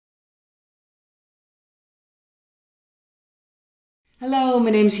Hello, my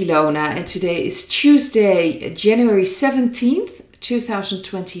name is Ilona and today is Tuesday, January 17th,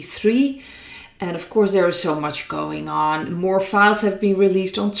 2023. And of course there is so much going on. More files have been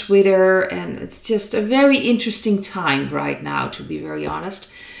released on Twitter and it's just a very interesting time right now, to be very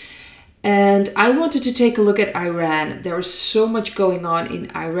honest. And I wanted to take a look at Iran. There is so much going on in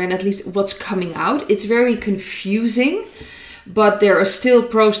Iran, at least what's coming out. It's very confusing. But there are still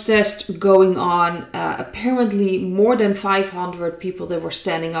protests going on. Apparently more than 500 people that were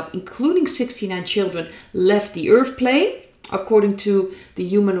standing up, including 69 children, left the airplane, according to the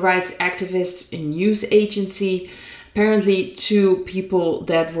human rights activists and news agency. Apparently 2 people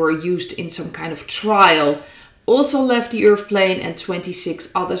that were used in some kind of trial also left the airplane, and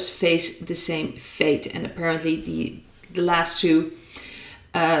 26 others face the same fate. And apparently the last 2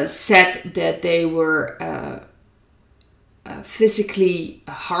 said that they were physically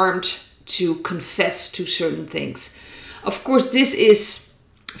harmed to confess to certain things. Of course, this is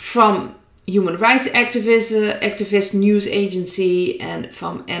from human rights activist news agency and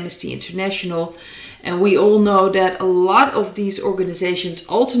from Amnesty International. And we all know that a lot of these organizations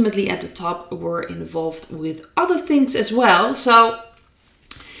ultimately at the top were involved with other things as well. So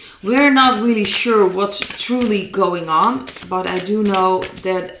we're not really sure what's truly going on, but I do know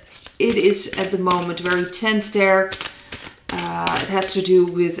that it is at the moment very tense there. It has to do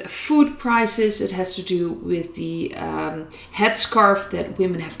with food prices. It has to do with the headscarf that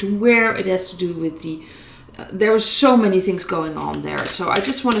women have to wear. It has to do with the... there are so many things going on there. So I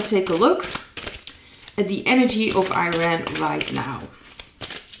just want to take a look at the energy of Iran right now.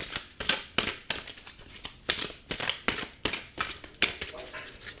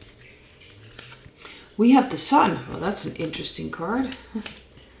 We have the Sun. Well, that's an interesting card.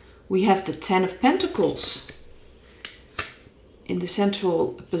 We have the 10 of Pentacles. In the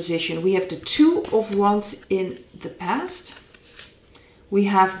central position, we have the 2 of Wands in the past. We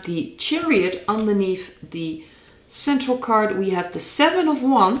have the Chariot underneath the central card. We have the 7 of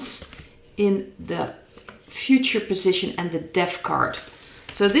Wands in the future position and the Death card.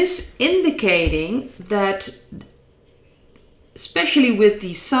 So this indicating that, especially with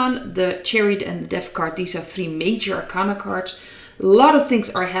the Sun, the Chariot and the Death card, these are 3 major arcana cards. A lot of things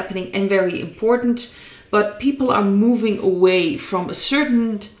are happening and very important. But people are moving away from a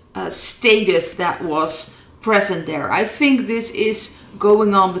certain status that was present there. I think this is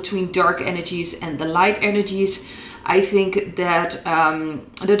going on between dark energies and the light energies. I think that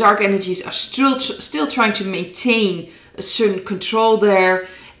the dark energies are still trying to maintain a certain control there,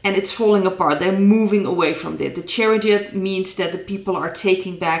 and it's falling apart. They're moving away from it. The Chariot means that the people are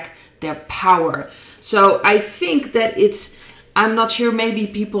taking back their power. So I think that it's, I'm not sure, maybe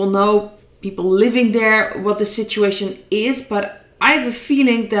people know, people living there, what the situation is, but I have a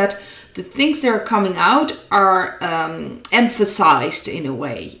feeling that the things that are coming out are emphasized in a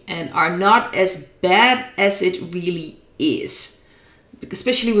way and are not as bad as it really is.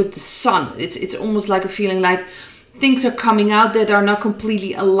 Especially with the Sun, it's almost like a feeling like things are coming out that are not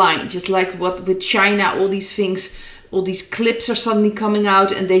completely aligned. Just like what with China, all these things, all these clips are suddenly coming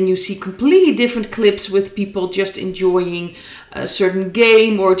out, and then you see completely different clips with people just enjoying a certain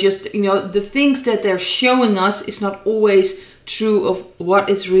game, or just, you know, the things that they're showing us is not always true of what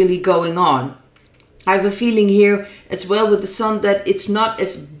is really going on. I have a feeling here as well with the Sun that it's not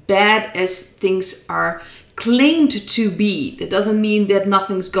as bad as things are claimed to be. That doesn't mean that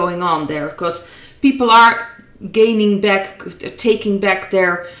nothing's going on there, because people are gaining back, taking back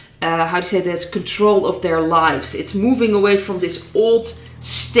their how to say this, control of their lives. It's moving away from this old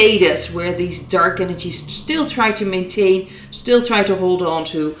status where these dark energies still try to maintain, still try to hold on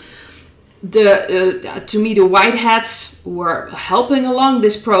to. To me, the white hats were helping along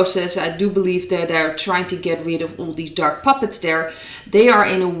this process. I do believe that they're trying to get rid of all these dark puppets there. They are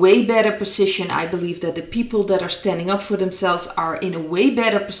in a way better position. I believe that the people that are standing up for themselves are in a way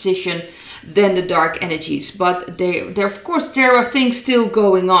better position than the dark energies. But there, of course, there are things still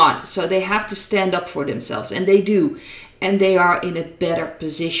going on. So they have to stand up for themselves, and they do. And they are in a better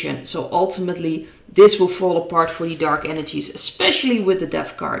position. So ultimately, this will fall apart for the dark energies, especially with the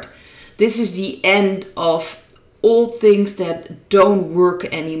Death card. This is the end of all things that don't work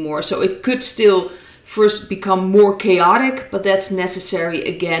anymore. So it could still first become more chaotic, but that's necessary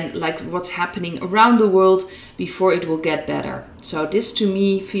again, like what's happening around the world, before it will get better. So this to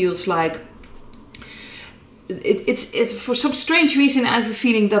me feels like it's for some strange reason, I have a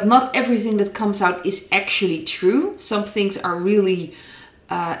feeling that not everything that comes out is actually true. Some things are really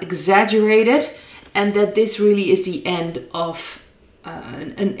exaggerated, and that this really is the end of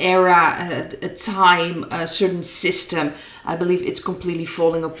an era, a time, a certain system. I believe it's completely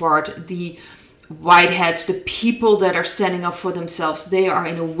falling apart. The whiteheads, the people that are standing up for themselves, they are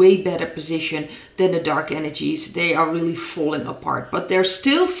in a way better position than the dark energies. They are really falling apart, but there's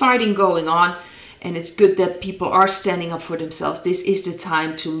still fighting going on, and it's good that people are standing up for themselves. This is the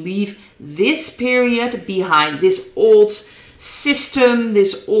time to leave this period behind, this old system,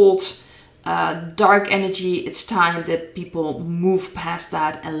 this old dark energy. It's time that people move past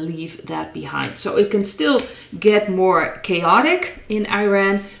that and leave that behind. So it can still get more chaotic in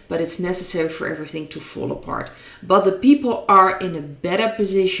Iran, but it's necessary for everything to fall apart. But the people are in a better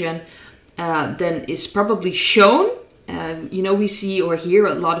position than is probably shown. You know, we see or hear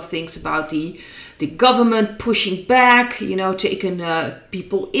a lot of things about the government pushing back, you know, taking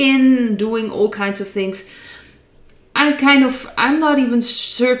people in, doing all kinds of things. I'm not even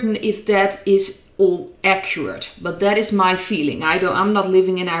certain if that is all accurate, but that is my feeling. I'm not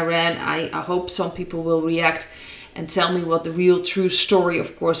living in Iran. I hope some people will react and tell me what the real true story,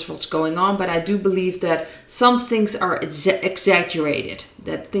 of course, what's going on. But I do believe that some things are exaggerated,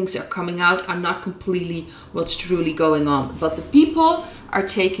 that things that are coming out are not completely what's truly going on. But the people are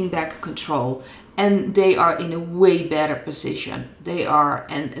taking back control, and they are in a way better position. They are,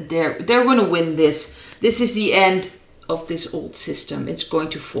 and they're going to win this. This is the end of this old system. It's going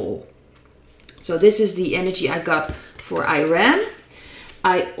to fall. So this is the energy I got for Iran.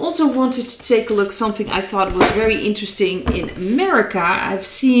 I also wanted to take a look, something I thought was very interesting in America. I've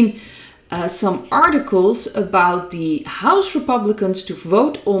seen some articles about the House Republicans to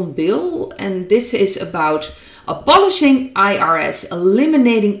vote on bill, and this is about abolishing IRS,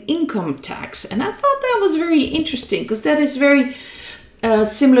 eliminating income tax. And I thought that was very interesting, because that is very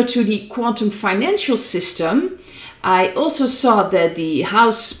similar to the quantum financial system. I also saw that the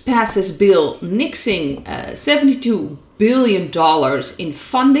House passes bill nixing $72 billion in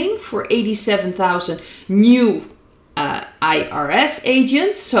funding for 87,000 new IRS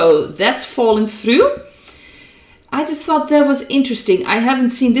agents. So that's falling through. I just thought that was interesting. I haven't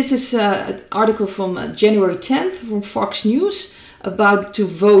seen, this is an article from January 10th from Fox News about to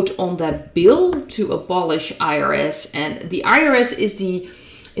vote on that bill to abolish IRS. And the IRS is the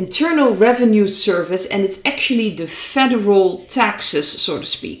Internal Revenue Service, and it's actually the federal taxes, so to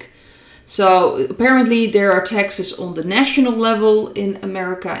speak. So apparently there are taxes on the national level in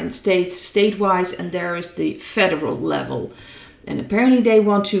America and statewise, and there is the federal level. And apparently they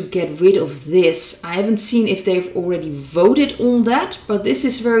want to get rid of this. I haven't seen if they've already voted on that, but this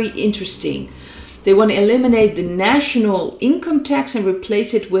is very interesting. They want to eliminate the national income tax and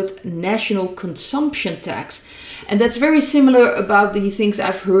replace it with national consumption tax. And that's very similar about the things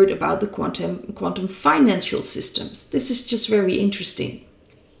I've heard about the quantum financial systems. This is just very interesting.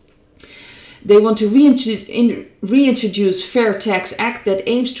 They want to reintroduce Fair Tax Act that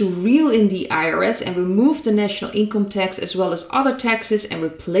aims to reel in the IRS and remove the national income tax as well as other taxes and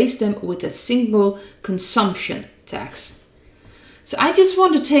replace them with a single consumption tax. So I just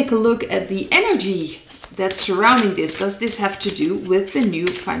want to take a look at the energy that's surrounding this. Does this have to do with the new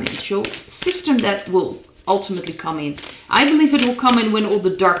financial system that will ultimately come in? I believe it will come in when all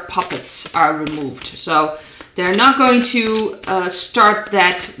the dark puppets are removed. So they're not going to start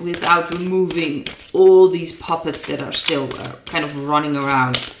that without removing all these puppets that are still kind of running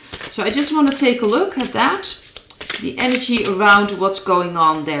around. So I just want to take a look at that, the energy around what's going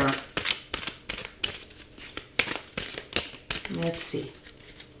on there. Let's see.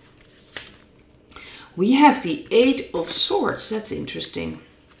 We have the Eight of Swords. That's interesting.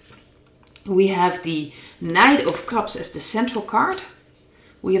 We have the Knight of Cups as the central card.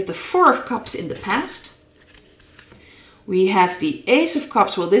 We have the Four of Cups in the past. We have the Ace of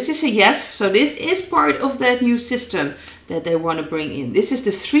Cups. Well, this is a yes. So this is part of that new system that they want to bring in. This is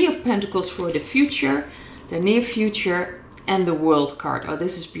the Three of Pentacles for the future, the near future, and the World card. Oh,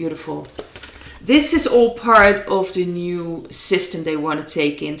 this is beautiful. This is all part of the new system they want to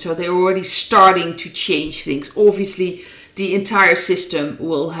take in. So they're already starting to change things. Obviously, the entire system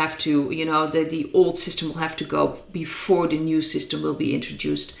will have to, you know, the old system will have to go before the new system will be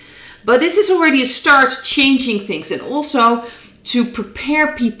introduced. But this is already a start changing things, and also to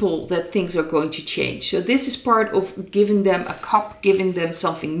prepare people that things are going to change. So this is part of giving them a cup, giving them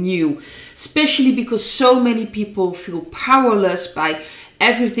something new, especially because so many people feel powerless by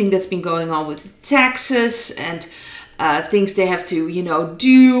everything that's been going on with taxes and things they have to, you know,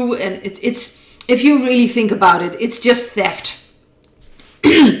 do. And it's if you really think about it, it's just theft.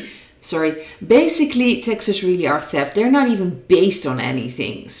 Sorry. Basically, taxes really are theft. They're not even based on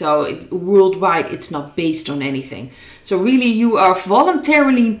anything. So worldwide, it's not based on anything. So really, you are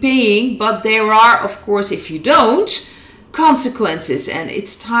voluntarily paying, but there are, of course, if you don't, consequences, and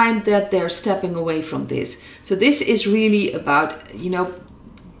it's time that they're stepping away from this. So this is really about, you know,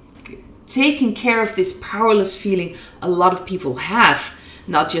 taking care of this powerless feeling a lot of people have,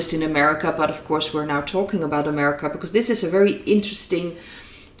 not just in America, but of course we're now talking about America because this is a very interesting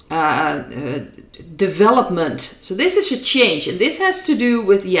development. So this is a change, and this has to do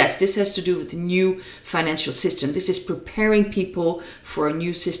with, yes, this has to do with the new financial system. This is preparing people for a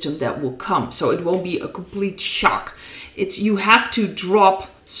new system that will come. So it won't be a complete shock. You have to drop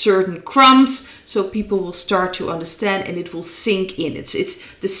certain crumbs so people will start to understand, and it will sink in. It's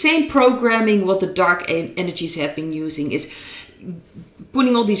the same programming what the dark energies have been using, is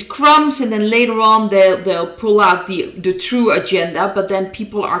putting all these crumbs, and then later on they'll pull out the true agenda, but then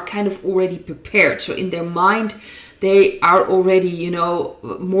people are kind of already prepared. So in their mind, they are already, you know,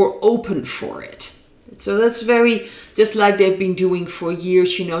 more open for it. So that's very, just like they've been doing for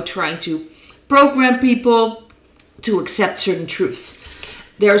years, you know, trying to program people to accept certain truths.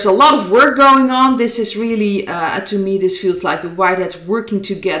 There's a lot of work going on. This is really, to me, this feels like the Whiteheads working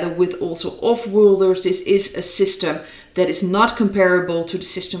together with also off-worlders. This is a system that is not comparable to the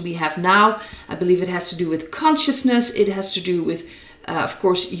system we have now. I believe it has to do with consciousness. It has to do with, of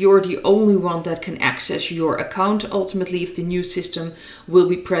course, you're the only one that can access your account ultimately if the new system will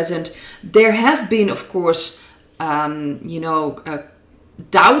be present. There have been, of course,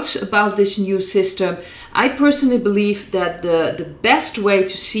 doubts about this new system. I personally believe that the best way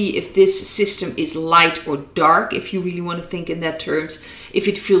to see if this system is light or dark, if you really want to think in that terms, if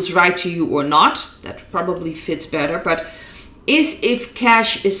it feels right to you or not, that probably fits better, but is if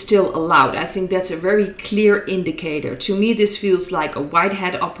cash is still allowed. I think that's a very clear indicator. To me, this feels like a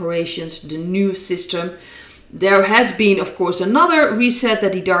Whitehead operations, the new system. There has been, of course, another reset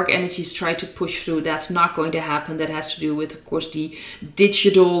that the dark energies try to push through. That's not going to happen. That has to do with, of course, the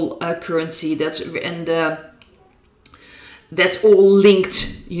digital currency. That's all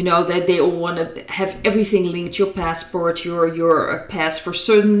linked. You know, that they all want to have everything linked. Your passport, your pass for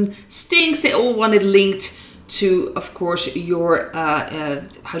certain things. They all want it linked to, of course, your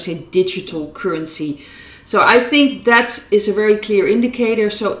digital currency. So I think that is a very clear indicator.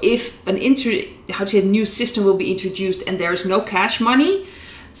 So if a new system will be introduced and there is no cash money,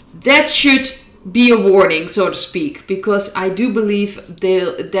 that should be a warning, so to speak, because I do believe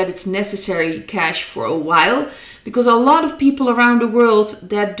that it's necessary cash for a while, because a lot of people around the world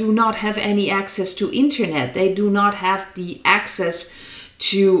that do not have any access to internet, they do not have the access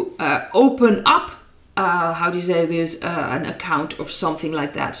to open up an account or something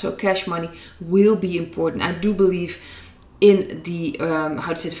like that. So cash money will be important. I do believe in the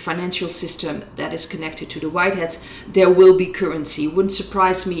the financial system that is connected to the Whiteheads, there will be currency. It wouldn't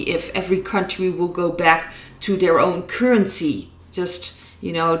surprise me if every country will go back to their own currency. Just,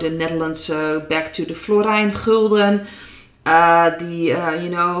 you know, the Netherlands back to the Florijn gulden.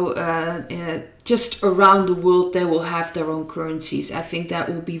 Just around the world, they will have their own currencies. I think that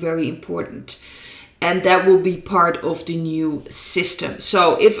will be very important. And that will be part of the new system.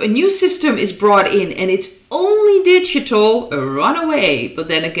 So if a new system is brought in and it's only digital, run away. But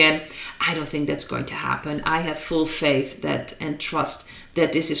then again, I don't think that's going to happen. I have full faith that and trust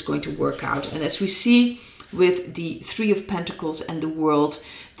that this is going to work out. And as we see with the Three of Pentacles and the World,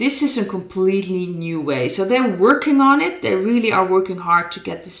 this is a completely new way. So they're working on it. They really are working hard to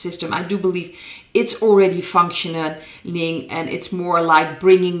get the system. I do believe it's already functioning, and it's more like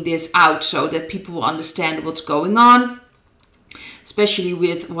bringing this out so that people will understand what's going on, especially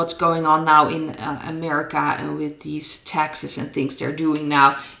with what's going on now in America and with these taxes and things they're doing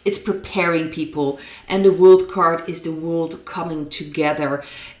now. It's preparing people, and the World card is the world coming together.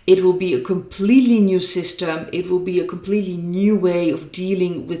 It will be a completely new system. It will be a completely new way of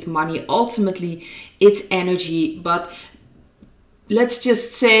dealing with money. Ultimately, it's energy, but let's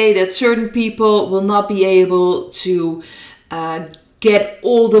just say that certain people will not be able to get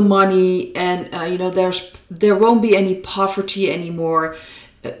all the money, and there won't be any poverty anymore.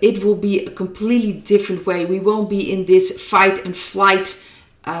 It will be a completely different way. We won't be in this fight and flight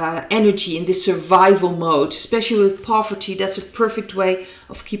energy, in this survival mode. Especially with poverty, that's a perfect way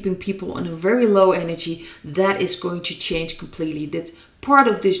of keeping people on a very low energy. That is going to change completely. That's part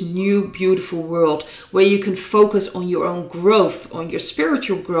of this new beautiful world where you can focus on your own growth, on your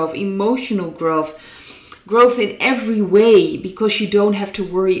spiritual growth, emotional growth in every way, because you don't have to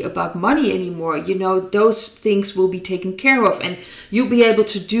worry about money anymore. You know, those things will be taken care of, and you'll be able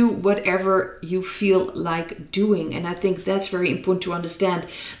to do whatever you feel like doing. And I think that's very important to understand.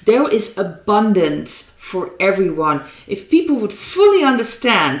 There is abundance for everyone. If people would fully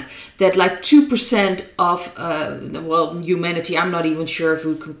understand that like 2% of, humanity, I'm not even sure if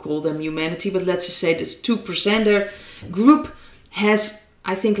we can call them humanity, but let's just say this 2%er group has,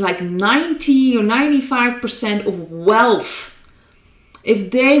 I think, like 90 or 95% of wealth.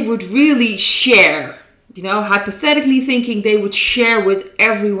 if they would really share, you know, hypothetically thinking, they would share with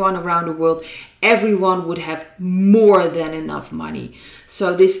everyone around the world, everyone would have more than enough money.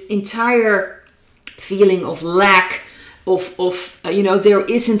 So this entire feeling of lack, you know, there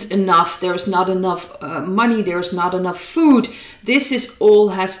isn't enough, there's not enough money, there's not enough food. This is all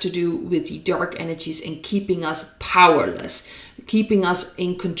has to do with the dark energies and keeping us powerless, keeping us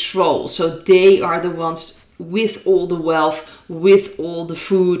in control. So they are the ones with all the wealth, with all the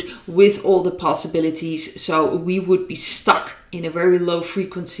food, with all the possibilities. So we would be stuck in a very low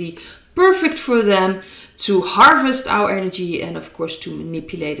frequency, perfect for them to harvest our energy and of course to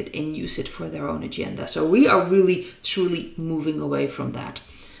manipulate it and use it for their own agenda. So we are really truly moving away from that.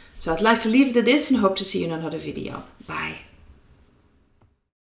 So I'd like to leave it at this and hope to see you in another video. Bye.